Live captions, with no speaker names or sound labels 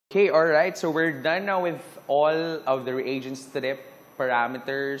Okay, all right. So we're done now with all of the reagent strip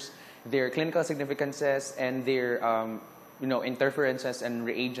parameters, their clinical significances, and their interferences and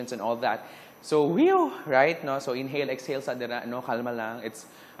reagents and all that. So whew, right? No, so inhale, exhale, sa dira, no, kalma lang.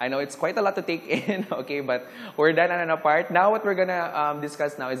 I know it's quite a lot to take in, okay, but we're done on a part. Now what we're gonna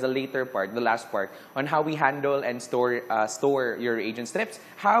discuss now is the later part, the last part, on how we handle and store your reagent strips,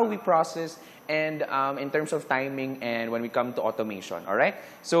 how we process, and in terms of timing and when we come to automation, all right?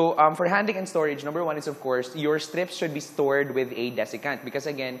 So for handling and storage, number one is, of course, your strips should be stored with a desiccant because,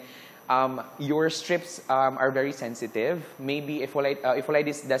 again, your strips are very sensitive. Maybe if wala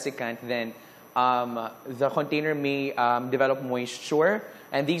this desiccant, then the container may develop moisture,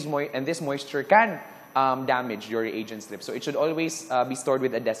 and this moisture can damage your reagent strip. So it should always be stored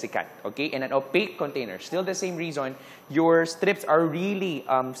with a desiccant, okay? In an opaque container. Still the same reason, your strips are really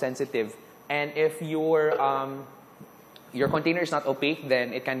sensitive. And if your container is not opaque,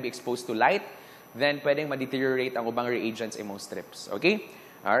 then it can be exposed to light. Then pwedeng ma-deteriorate ang ubang reagents in most strips. Okay?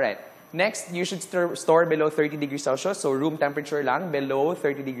 All right. Next, you should store below 30 degrees Celsius. So room temperature lang, below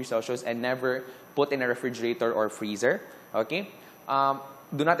 30 degrees Celsius, and never put in a refrigerator or freezer. Okay?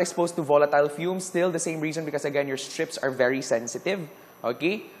 Do not expose to volatile fumes. Still the same reason because, again, your strips are very sensitive.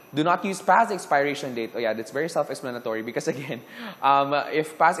 Okay? Do not use past expiration date. Oh yeah, that's very self-explanatory because, again,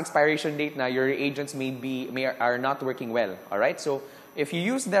 if past expiration date na, your reagents are not working well. All right? So if you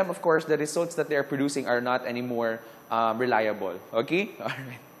use them, of course, the results that they're producing are not anymore reliable. Okay? All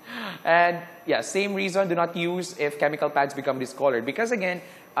right. And yeah, same reason, do not use if chemical pads become discolored because, again,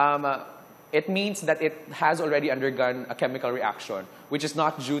 it means that it has already undergone a chemical reaction, which is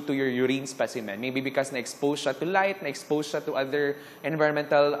not due to your urine specimen. Maybe because na-expose siya to light, na-expose siya to other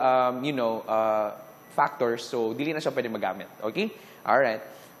environmental, factors. So, dili na siya pwede magamit. Okay? Alright.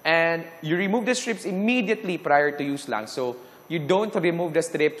 And you remove the strips immediately prior to use lang. So, you don't remove the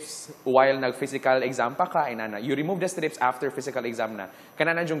strips while nag-physical exam pa ka, inana. You remove the strips after physical exam na.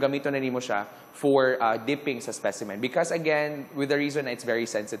 Kananan yung gamito na nimo siya for dipping sa specimen. Because, again, with the reason na it's very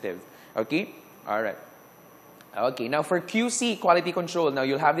sensitive. Okay? All right. Okay, now for QC, quality control, now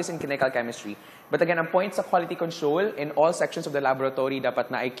you'll have this in clinical chemistry. But again, ang point sa quality control in all sections of the laboratory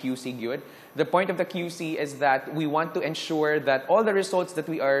dapat na ay QC good. The point of the QC is that we want to ensure that all the results that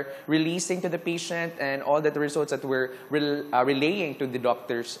we are releasing to the patient and all the results that we're relaying to the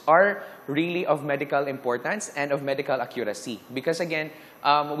doctors are really of medical importance and of medical accuracy. Because, again,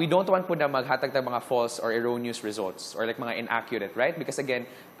 we don't want po na maghatag ng mga false or erroneous results or like mga inaccurate, right? Because, again,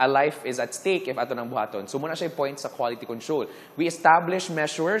 a life is at stake if ato nang buhaton. So muna siya yung point sa quality control. We establish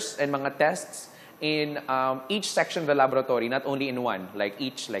measures and mga tests in each section of the laboratory, not only in one. Like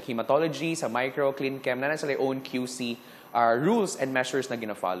hematology, sa micro, clean chem, na sila own QC rules and measures na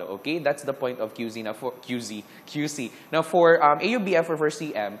gina-follow. Okay? That's the point of QC. Now for QC. Now for AUBF or for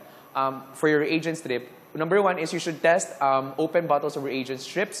CM, for your reagent strip, number one is you should test open bottles of reagent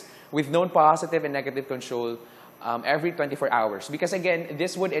strips with known positive and negative control every 24 hours. Because, again,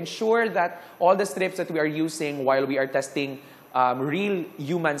 this would ensure that all the strips that we are using while we are testing real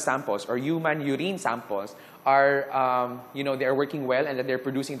human samples or human urine samples are, they are working well and that they're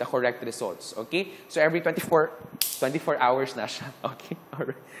producing the correct results. Okay? So every 24 hours na siya. Okay? All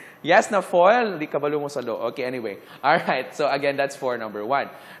right. Yes, na foil. Di kabalo mo sa lo. Okay, anyway. All right. So again, that's for number one.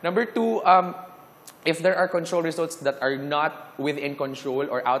 Number two, if there are control results that are not within control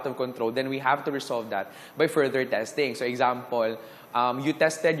or out of control, then we have to resolve that by further testing. So example, you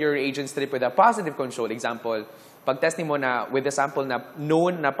tested your reagent strip with a positive control. Example, pag-testing mo na with the sample na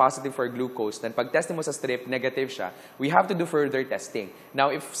known na positive for glucose, then pag-testing mo sa strip, negative siya, we have to do further testing. Now,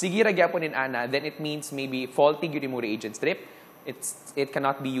 if sige ra gyapon in ana, then it means maybe faulty yun mo reagent strip. It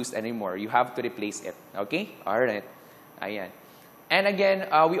cannot be used anymore. You have to replace it. Okay? All right. Ayan. And again,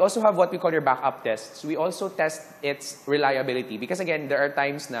 we also have what we call your backup tests. We also test its reliability. Because, again, there are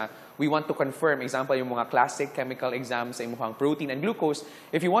times na we want to confirm, example, yung mga classic chemical exams sa imuhang protein and glucose.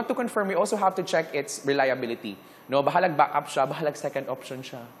 If you want to confirm, we also have to check its reliability. No, bahalag backup siya, bahalag second option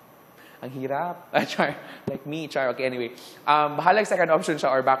siya. Ang hirap. Char. Like me, char. Okay, anyway. Bahalag second option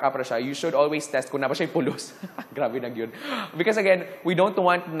siya or backup ra siya, you should always test kung na ba siya pulos. Grabe na yun. Because, again, we don't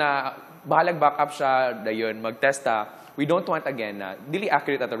want na bahalag backup siya, na yun, mag-test we don't want, again, na really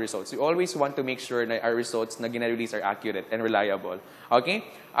accurate at the results. We always want to make sure that our results na gina-release are accurate and reliable. Okay?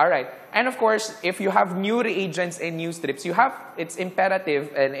 All right. And of course, if you have new reagents and new strips, it's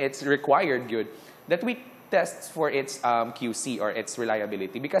imperative and it's required good that we test for its QC or its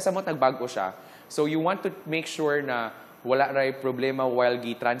reliability. Because samot nagbago siya. So you want to make sure na wala ray problema while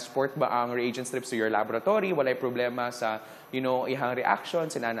gi-transport ba ang reagent strips to your laboratory, wala problema sa, ihang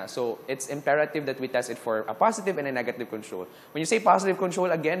reactions, inana. So, it's imperative that we test it for a positive and a negative control. When you say positive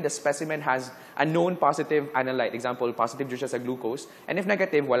control, again, the specimen has a known positive analyte. Example, positive dyan siya sa glucose. And if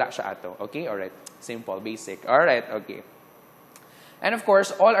negative, wala siya ato. Okay? Alright. Simple, basic. Alright, okay. And of course,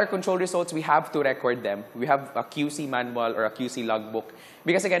 all our control results, we have to record them. We have a QC manual or a QC logbook.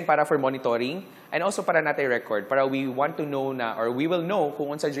 Because again, para for monitoring, and also para natin record, para we want to know na, or we will know kung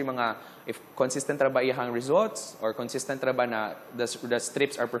unsa yung mga, if consistent ra ba iyang results, or consistent ra ba na the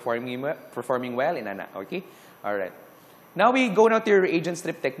strips are performing well, inana. Okay? Alright. Now we go now to your reagent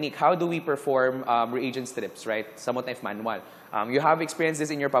strip technique. How do we perform reagent strips, right? Samot na if manual. You have experienced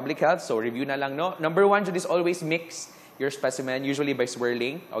this in your public health, so review na lang, no? Number one, you just always mix your specimen, usually by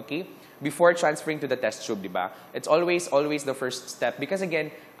swirling, okay? Before transferring to the test tube, di ba? It's always the first step. Because again,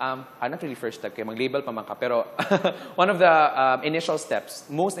 not really first step, kaya mag-label pa man ka, pero one of the initial steps,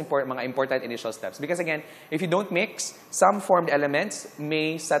 mga important initial steps. Because again, if you don't mix, some formed elements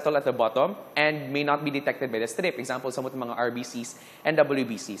may settle at the bottom and may not be detected by the strip. Example, some of the mga RBCs and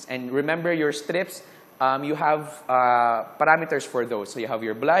WBCs. And remember, your strips, you have parameters for those. So you have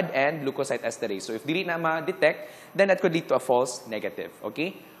your blood and leukocyte esterase. So if dili na ma-detect, then that could lead to a false negative.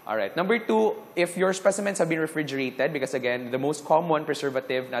 Okay? Alright. Number two, if your specimens have been refrigerated, because again, the most common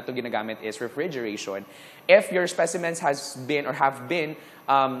preservative na itong ginagamit is refrigeration. If your specimens has been or have been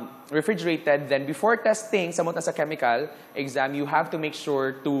refrigerated, then before testing, samot na sa chemical exam, you have to make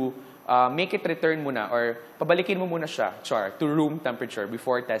sure to make it return muna or pabalikin mo muna siya, to room temperature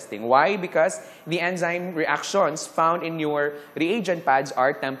before testing. Why? Because the enzyme reactions found in your reagent pads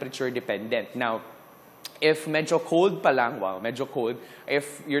are temperature dependent. Now, if medyo cold pa lang, medyo cold,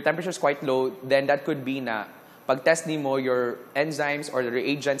 if your temperature is quite low, then that could be na pag-test mo, your enzymes or the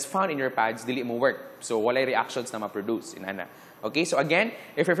reagents found in your pads, dili mo work. So, walay reactions na ma-produce. Inana. Okay, so again,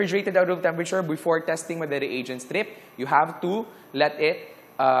 if refrigerated out of temperature before testing with the reagent strip, you have to let it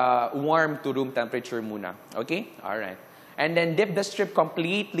warm to room temperature muna. Okay? Alright. And then dip the strip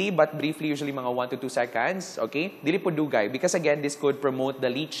completely but briefly, usually mga 1 to 2 seconds. Okay? Dili po dugay. Because again, this could promote the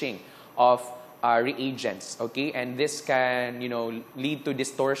leaching of reagents. Okay? And this can, lead to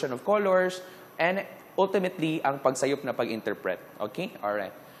distortion of colors and ultimately, ang pagsayop na pag-interpret. Okay?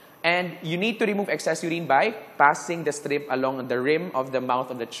 Alright. And you need to remove excess urine by passing the strip along the rim of the mouth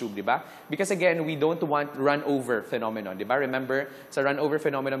of the tube, di ba? Because again, we don't want run-over phenomenon, di ba? Remember, sa run-over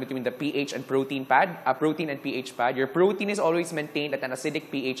phenomenon between the pH and protein and pH pad, your protein is always maintained at an acidic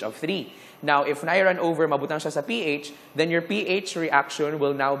pH of 3. Now, if na-run over, mabutang siya sa pH, then your pH reaction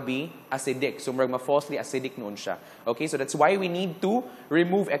will now be acidic. So, ma-falsely acidic noon siya. Okay, so that's why we need to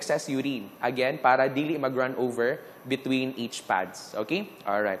remove excess urine. Again, para dili mag-run over between each pads. Okay?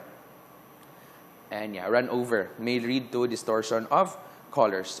 Alright. And yeah, run over may lead to distortion of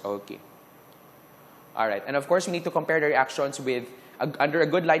colors. Okay. Alright. And of course, we need to compare the reactions with under a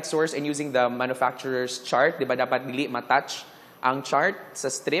good light source and using the manufacturer's chart. Diba dapat dili matouch ang chart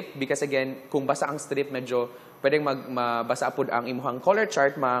sa strip because again, kung basa ang strip, medyo pwedeng mabasa po ang imuhang color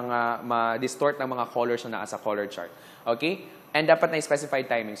chart, ma-distort ng mga colors na nasa color chart. Okay? And dapat na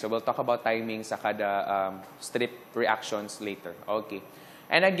specified timing. So we'll talk about timing sa kada strip reactions later. Okay.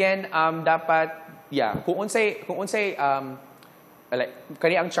 And again, dapat, kung unsay,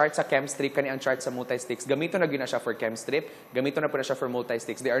 kani ang chart sa chemstrip, kani ang chart sa multisticks, gamito na gina siya for chemstrip, gamito na po na siya for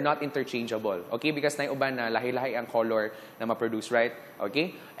multisticks. They are not interchangeable. Okay? Because na uban na lahi-lahi ang color na ma-produce, right?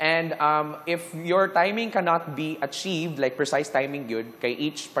 Okay? And if your timing cannot be achieved, like precise timing yun, kay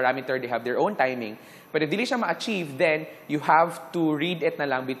each parameter, they have their own timing, but if dili siya ma-achieve, then you have to read it na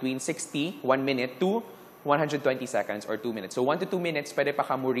lang between 60, 1 minute, to 120 seconds or 2 minutes. So 1 to 2 minutes, pwede pa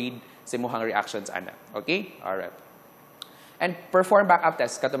ka mo read sa muhang reactions, ana. Okay? Alright. And perform backup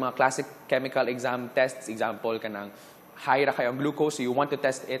tests. Kato mga classic chemical exam tests. Example, kanang high ra kayo ang glucose, so you want to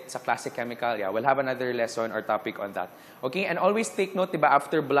test it sa classic chemical. Yeah, we'll have another lesson or topic on that. Okay? And always take note, diba,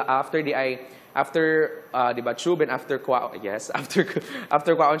 after diba, tube and after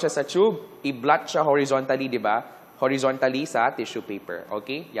kwaon siya sa tube, i-blot siya horizontally, diba? Horizontally sa tissue paper.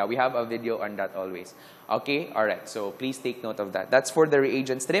 Okay? Yeah, we have a video on that always. Okay? Alright. So, please take note of that. That's for the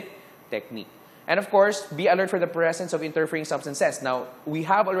reagent strip technique. And of course, be alert for the presence of interfering substances. Now, we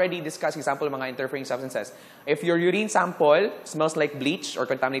have already discussed example of mga interfering substances. If your urine sample smells like bleach or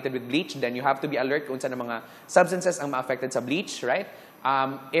contaminated with bleach, then you have to be alert kung saan mga substances ang ma-affected sa bleach, right?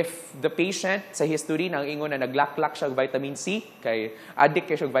 If the patient sa history nang ingon na naglaklak siya og vitamin C, kay addict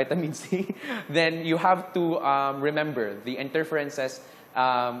kay siya og vitamin C, then you have to remember the interferences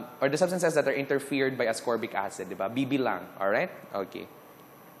or the substances that are interfered by ascorbic acid, diba? BB lang, all right? Okay.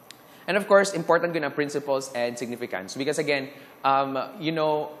 And of course, important yun ang principles and significance. Because again,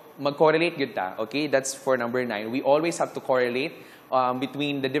 mag-correlate yun ta. Okay? That's for number 9. We always have to correlate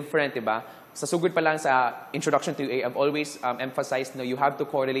between the different, diba? Sa sugod pa lang sa introduction to UA, I've always emphasized you have to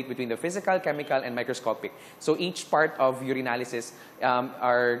correlate between the physical, chemical, and microscopic. So each part of urinalysis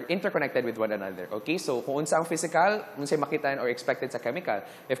are interconnected with one another. Okay? So kung unsa ang physical, unsay makitaan or expected sa chemical.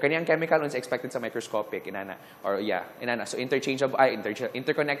 If kaniyang chemical, unsay expected sa microscopic, inana. Or yeah, inana. So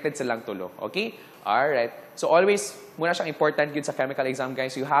interconnected silang tulo. Okay? Alright. So always, muna siyang important yun sa chemical exam,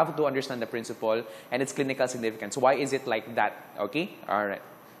 guys. You have to understand the principle and its clinical significance. Why is it like that? Okay?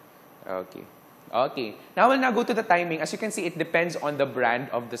 Alright. Okay. Okay. Now, we'll now go to the timing. As you can see, it depends on the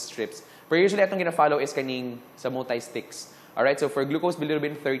brand of the strips. Pero usually, itong gina-follow is kaning sa multi-sticks. Alright, so for glucose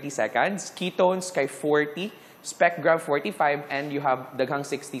bilirubin, 30 seconds. Ketones, kay 40. Specgram, 45. And you have daghang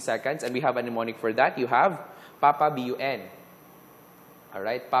 60 seconds. And we have a mnemonic for that. You have Papa BUN.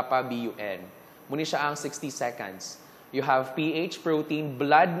 Alright, Papa BUN. Muna siya ang 60 seconds. You have pH, protein,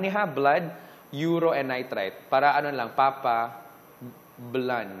 blood niya, blood, uro, and nitrite. Para ano lang, Papa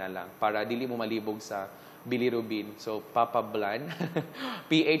Blan na lang. Para dili mo malibog sa bilirubin. So, Papa Blan.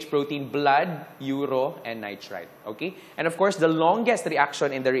 pH, protein, blood, uro, and nitrite. Okay? And of course, the longest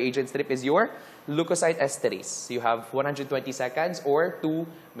reaction in the reagent strip is your leukocyte esterase. You have 120 seconds or 2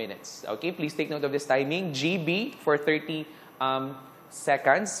 minutes. Okay? Please take note of this timing. GB for 30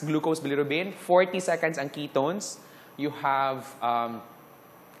 seconds. Glucose, bilirubin. 40 seconds ang ketones. You have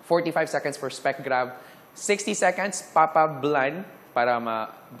 45 seconds for specgram. 60 seconds, Papa Blan. Para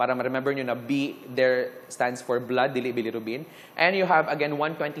ma-remember nyo na B there stands for blood, dili bilirubin. And you have, again,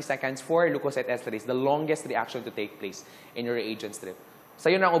 120 seconds for leukocyte esterase, the longest reaction to take place in your reagent strip.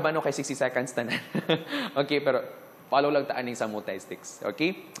 Sa'yo na ubano kay 60 seconds na. Okay, pero follow lang taaning sa multi-sticks.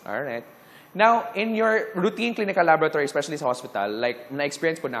 Okay? Alright. Now, in your routine clinical laboratory, especially sa hospital, like,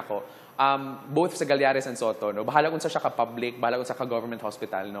 na-experience ko na ako, both sa Galyares and Soto, no? Bahala kung sa siya ka-public, bahala kung sa ka-government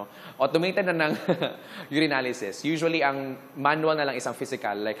hospital, no? Automated na ng urinalysis. Usually, ang manual na lang isang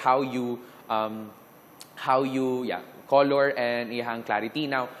physical, like how you color and ihang clarity.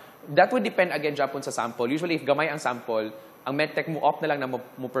 Now, that would depend again Japon sa sample. Usually, if gamay ang sample, ang medtech mo opt na lang na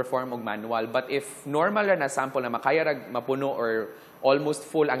mo perform og manual. But if normal na sample na makaya rag mapuno or almost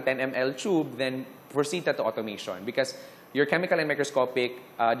full ang 10 ml tube, then proceed to automation. Because your chemical and microscopic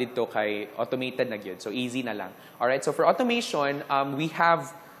dito kay automated na gyud. So easy na lang. All right. So for automation, we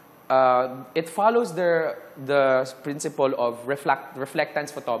have it follows the principle of reflectance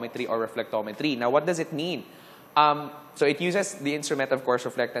photometry or reflectometry. Now, what does it mean? So it uses the instrument, of course,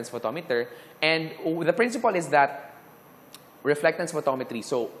 reflectance photometer, and the principle is that reflectance photometry.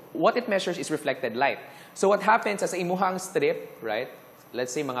 So what it measures is reflected light. So what happens as imuhang strip, right?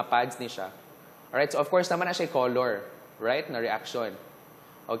 Let's say mga pads ni siya. All right. So of course naman na siya color. Right? Na reaction.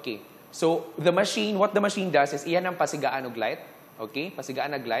 Okay. So, what the machine does is, iyan ang pasigaan og light. Okay?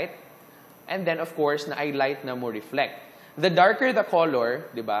 Pasigaan og light. And then, of course, na ay light na mo reflect. The darker the color,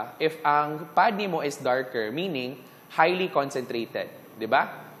 di ba? If ang pad mo is darker, meaning highly concentrated. Di ba?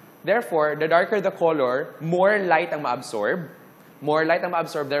 Therefore, the darker the color, more light ang ma-absorb. More light ang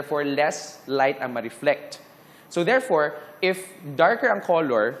ma-absorb, therefore, less light ang ma-reflect. So, therefore, if darker ang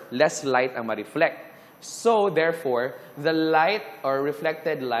color, less light ang ma-reflect. So, therefore, the light or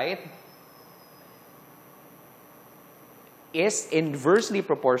reflected light is inversely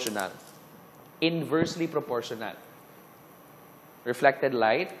proportional. Inversely proportional. Reflected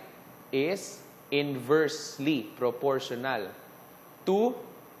light is inversely proportional to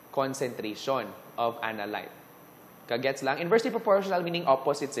concentration of analyte. Kagets lang? Inversely proportional meaning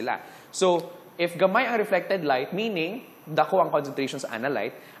opposite sila. So, if gamay ang reflected light, meaning dako ang concentration sa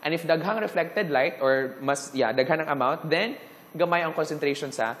analyte, and if daghang reflected light or daghan ang amount, then gamay ang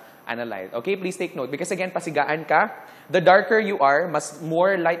concentration sa analyte. Okay, please take note because again pasigaan ka, the darker you are, mas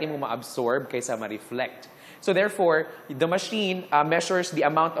more light imo ma-absorb kaysa ma-reflect. So therefore, the machine measures the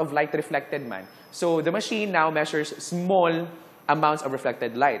amount of light reflected man. So the machine now measures small amounts of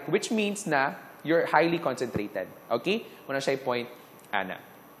reflected light, which means na you're highly concentrated. Okay? Muna siya point ana.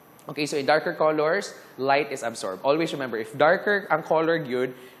 Okay, so in darker colors, light is absorbed. Always remember, if darker ang color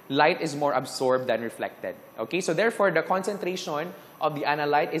gyud, light is more absorbed than reflected. Okay, so therefore, the concentration of the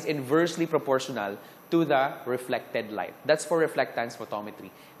analyte is inversely proportional to the reflected light. That's for reflectance photometry.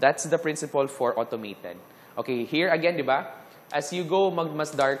 That's the principle for automated. Okay, here again, di ba? As you go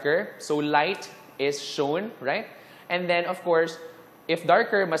mas darker, so light is shown, right? And then, of course, if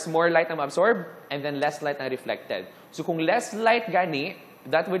darker, mas more light ang absorb, and then less light ang reflected. So kung less light gani,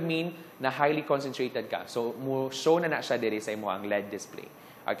 that would mean na highly concentrated ka. So, show na siya diri sa imong LED display.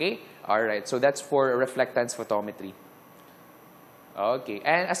 Okay? Alright. So, that's for reflectance photometry. Okay.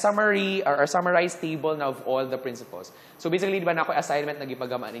 And a summary or a summarized table na of all the principles. So basically, di ba na ako assignment na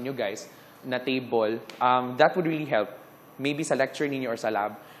gipagamaan ninyo guys na table, that would really help. Maybe sa lecture ninyo or sa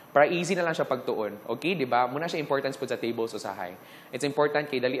lab. Para easy na lang siya pagtuon. Okay, di ba? Muna siya importance po sa tables usahay. It's important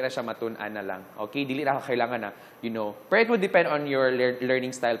kay dali ra siya matun-an na lang. Okay, dili ra kailangan na, you know. Pero it would depend on your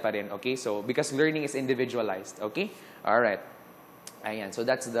learning style pa rin. Okay, so because learning is individualized. Okay? Alright. Ayan, so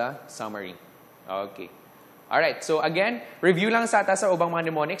that's the summary. Okay. Alright, so again, review lang sa ata sa ubang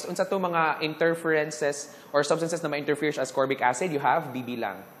mga mnemonics. Unsa to mga interferences or substances na ma-interfere sa ascorbic acid, you have BB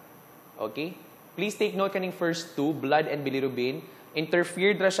lang. Okay? Please take note kaning first two, blood and bilirubin.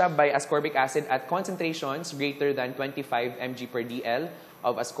 Interfered ra siya by ascorbic acid at concentrations greater than 25 mg per dl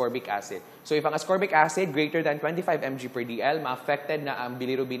of ascorbic acid. So if ang ascorbic acid greater than 25 mg per dl, ma-affected na ang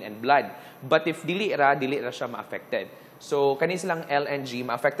bilirubin and blood. But if dili ra siya ma-affected. So kanin silang L and G,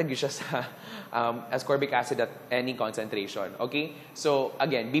 ma-affected yun siya sa ascorbic acid at any concentration. Okay? So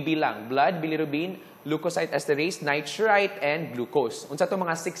again, BB lang, blood, bilirubin, leukocyte esterase, nitrite, and glucose. Unsa to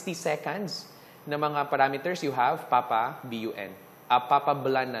mga 60 seconds na mga parameters you have, Papa, BUN. Papa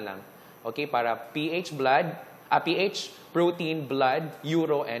blood na lang. Okay, para pH blood, pH, protein, blood,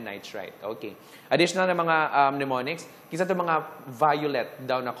 uro, and nitrite. Okay. Additional na mga mnemonics, kisa to mga violet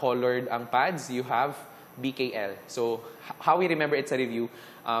daw na colored ang pads, you have BKL. So, how we remember it sa review,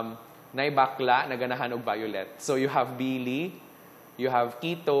 naibakla, naganahan og violet. So, you have bili, you have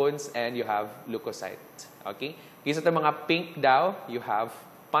ketones, and you have leukocyte. Okay? Kisa to mga pink daw, you have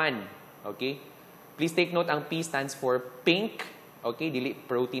PAN. Okay? Please take note, ang P stands for pink. Okay, dili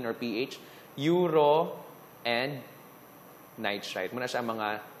protein or pH, uro, and nitrite. Muna siya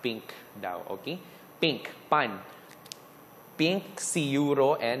mga pink daw, okay? Pink, PAN. Pink, si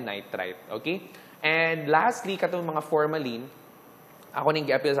uro, and nitrite, okay? And lastly, katong mga formalin, ako ning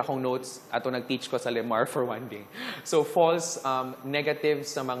gi-appeal sa akong notes, ato nag-teach ko sa Lemar for one day. So, false negative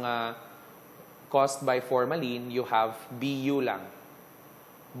sa mga caused by formalin, you have BU lang.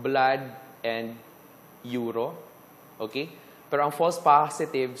 Blood and uro, okay? Pero ang false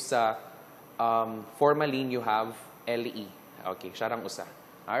positive sa formalin, you have LE. Okay, siya rang usa.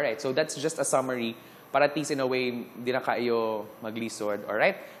 Alright, so that's just a summary para at least in a way, di na kayo maglisod.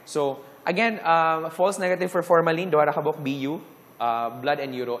 Alright? So, again, false negative for formalin, duha ra kabok BU, blood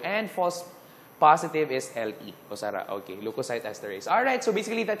and uro, and false positive is LE. Usara, okay, leukocyte esterase. Alright, so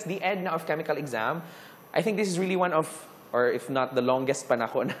basically that's the end na of chemical exam. I think this is really one of, or if not the longest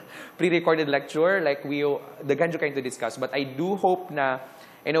panahon, pre-recorded lecture, like the ganjo kayo to discuss. But I do hope na,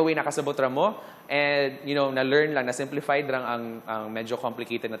 in a way, nakasabot ra mo, and, you know, na-learn lang, na-simplified lang ang medyo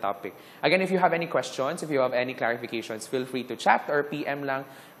complicated na topic. Again, if you have any questions, if you have any clarifications, feel free to chat or PM lang,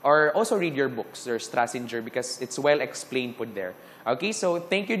 or also read your books, or Strasinger, because it's well explained put there. Okay, so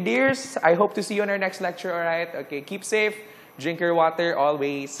thank you, dears. I hope to see you on our next lecture, alright? Okay, keep safe, drink your water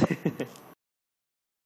always.